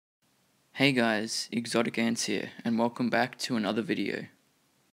Hey guys, Exotic Ants here, and welcome back to another video.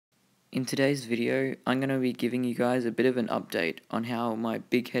 In today's video, I'm going to be giving you guys a bit of an update on how my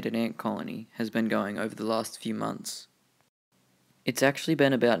big-headed ant colony has been going over the last few months. It's actually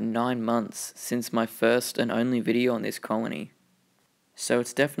been about 9 months since my first and only video on this colony, so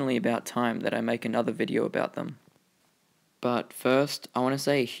it's definitely about time that I make another video about them. But first, I want to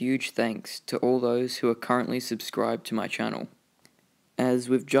say a huge thanks to all those who are currently subscribed to my channel, as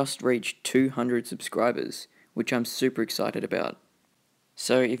we've just reached 200 subscribers, which I'm super excited about.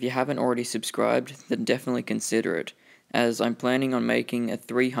 So if you haven't already subscribed, then definitely consider it, as I'm planning on making a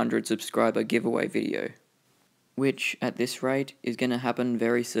 300 subscriber giveaway video, which at this rate is going to happen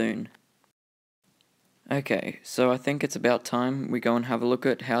very soon. Okay, so I think it's about time we go and have a look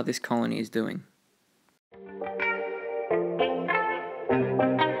at how this colony is doing.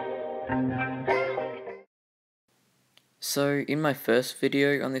 So in my first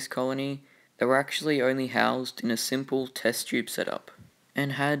video on this colony, they were actually only housed in a simple test tube setup,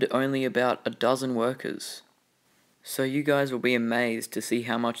 and had only about a dozen workers. So you guys will be amazed to see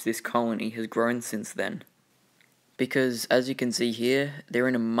how much this colony has grown since then. Because as you can see here, they're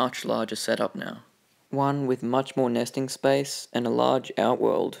in a much larger setup now. One with much more nesting space and a large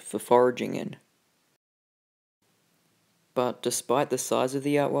outworld for foraging in. But despite the size of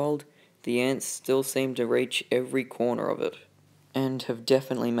the outworld, the ants still seem to reach every corner of it, and have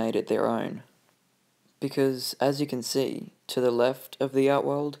definitely made it their own. Because, as you can see, to the left of the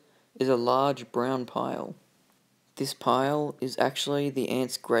outworld is a large brown pile. This pile is actually the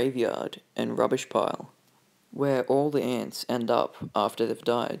ants' graveyard and rubbish pile, where all the ants end up after they've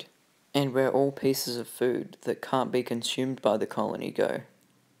died, and where all pieces of food that can't be consumed by the colony go.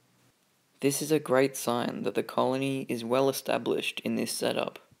 This is a great sign that the colony is well established in this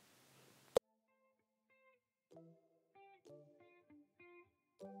setup.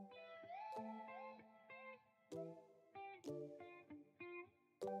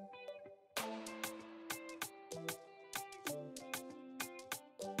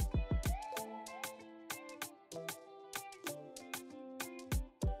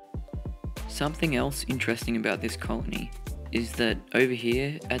 Something else interesting about this colony is that over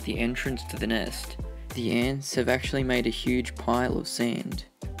here at the entrance to the nest, the ants have actually made a huge pile of sand,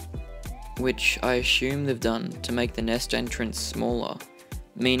 which I assume they've done to make the nest entrance smaller,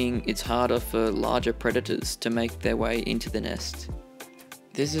 meaning it's harder for larger predators to make their way into the nest.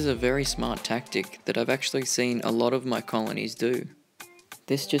 This is a very smart tactic that I've actually seen a lot of my colonies do.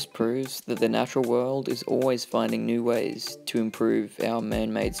 This just proves that the natural world is always finding new ways to improve our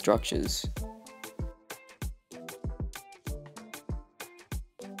man-made structures.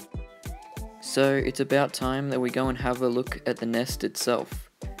 So it's about time that we go and have a look at the nest itself,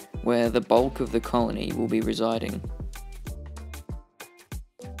 where the bulk of the colony will be residing.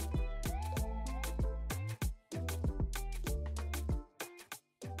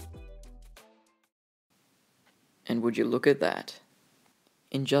 And would you look at that?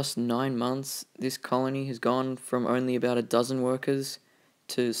 In just 9 months, this colony has gone from only about a dozen workers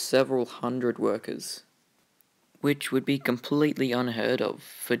to several hundred workers, which would be completely unheard of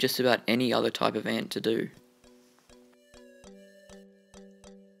for just about any other type of ant to do.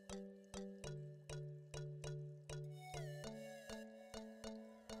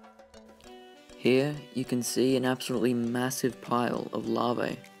 Here you can see an absolutely massive pile of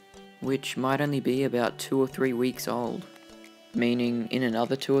larvae, which might only be about 2 or 3 weeks old, meaning in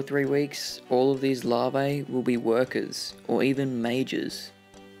another 2 or 3 weeks all of these larvae will be workers or even majors.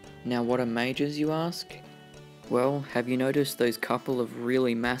 Now what are majors, you ask? Well, have you noticed those couple of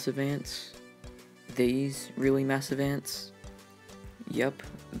really massive ants? These really massive ants? Yep,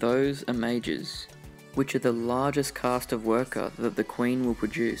 those are majors, which are the largest caste of worker that the queen will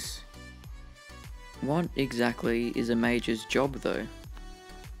produce. What exactly is a major's job though?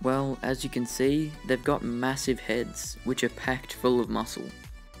 Well, as you can see, they've got massive heads which are packed full of muscle.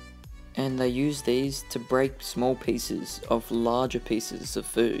 And they use these to break small pieces of larger pieces of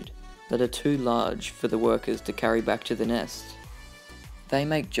food that are too large for the workers to carry back to the nest. They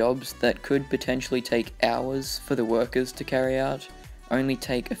make jobs that could potentially take hours for the workers to carry out only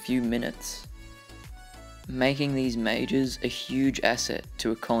take a few minutes, making these majors a huge asset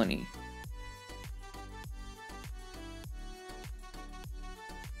to a colony.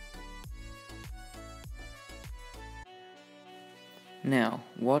 Now,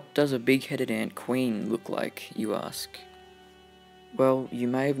 what does a big-headed ant queen look like, you ask? Well, you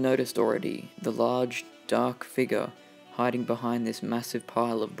may have noticed already the large, dark figure hiding behind this massive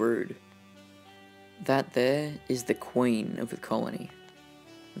pile of brood. That there is the queen of the colony,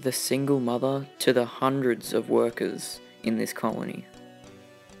 the single mother to the hundreds of workers in this colony.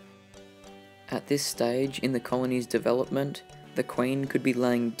 At this stage in the colony's development, the queen could be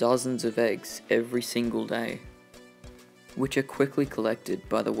laying dozens of eggs every single day, which are quickly collected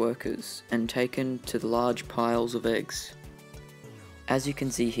by the workers and taken to the large piles of eggs. As you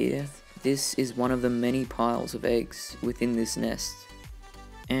can see here, this is one of the many piles of eggs within this nest,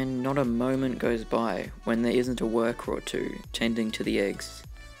 and not a moment goes by when there isn't a worker or two tending to the eggs.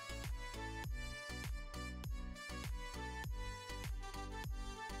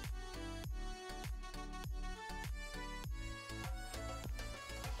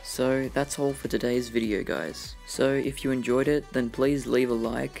 So that's all for today's video, guys. So if you enjoyed it, then please leave a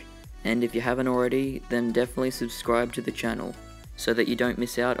like, and if you haven't already, then definitely subscribe to the channel so that you don't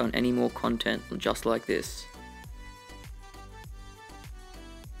miss out on any more content just like this.